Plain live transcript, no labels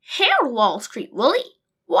out, Wall Street Willie.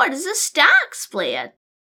 What is a stock split?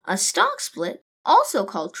 A stock split, also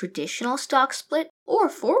called traditional stock split or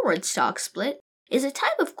forward stock split, is a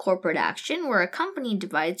type of corporate action where a company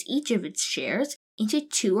divides each of its shares into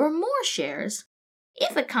 2 or more shares.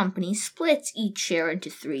 If a company splits each share into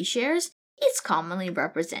 3 shares, it's commonly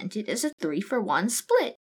represented as a 3-for-1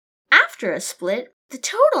 split. After a split, the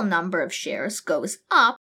total number of shares goes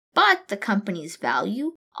up, but the company's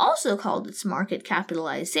value, also called its market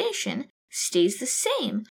capitalization, stays the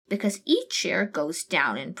same because each share goes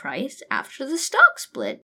down in price after the stock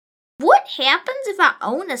split. What happens if I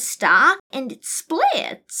own a stock and it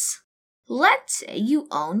splits? Let's say you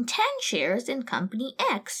own 10 shares in company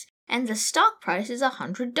X and the stock price is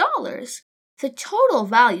 $100. The total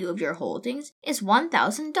value of your holdings is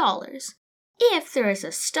 $1,000. If there is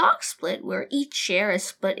a stock split where each share is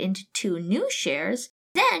split into 2 new shares,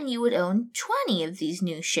 then you would own 20 of these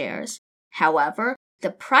new shares. However,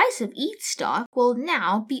 the price of each stock will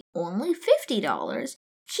now be only $50,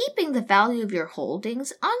 keeping the value of your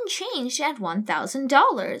holdings unchanged at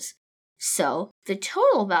 $1,000. So, the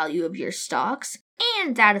total value of your stocks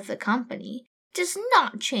and that of the company does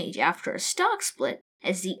not change after a stock split,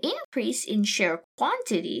 as the increase in share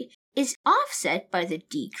quantity is offset by the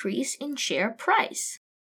decrease in share price.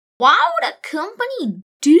 Why would a company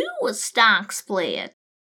do a stock split?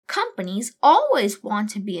 Companies always want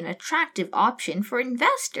to be an attractive option for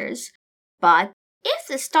investors, but if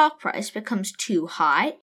the stock price becomes too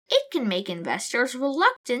high, it can make investors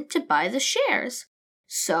reluctant to buy the shares.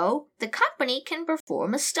 So, the company can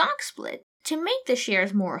perform a stock split to make the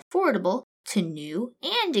shares more affordable to new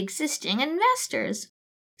and existing investors.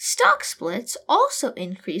 Stock splits also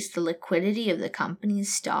increase the liquidity of the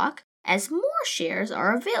company's stock as more shares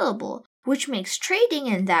are available, which makes trading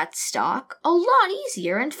in that stock a lot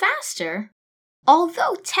easier and faster.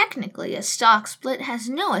 Although technically a stock split has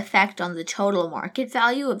no effect on the total market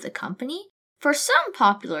value of the company, for some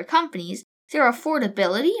popular companies, their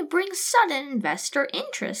affordability brings sudden investor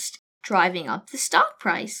interest, driving up the stock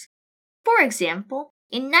price. For example,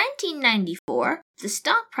 in 1994, the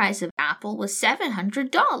stock price of Apple was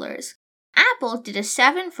 $700. Apple did a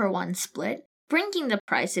 7-for-1 split, bringing the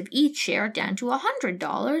price of each share down to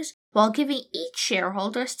 $100, while giving each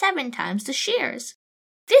shareholder 7 times the shares.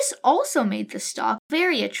 This also made the stock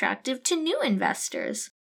very attractive to new investors.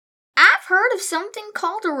 I've heard of something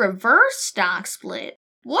called a reverse stock split.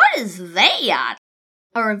 What is that?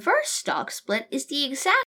 A reverse stock split is the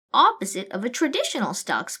exact opposite of a traditional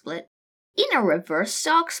stock split. In a reverse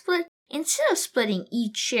stock split, instead of splitting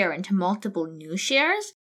each share into multiple new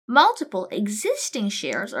shares, multiple existing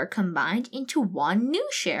shares are combined into one new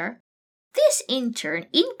share. This in turn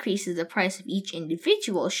increases the price of each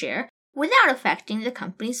individual share without affecting the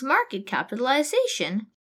company's market capitalization.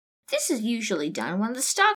 This is usually done when the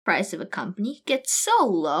stock price of a company gets so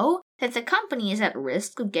low that the company is at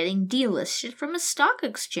risk of getting delisted from a stock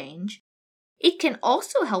exchange. It can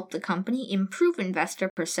also help the company improve investor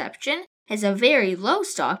perception, as a very low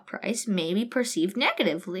stock price may be perceived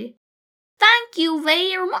negatively. Thank you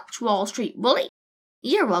very much, Wall Street Willie.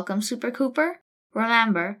 You're welcome, Super Cooper.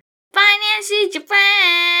 Remember, finance is your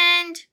friend.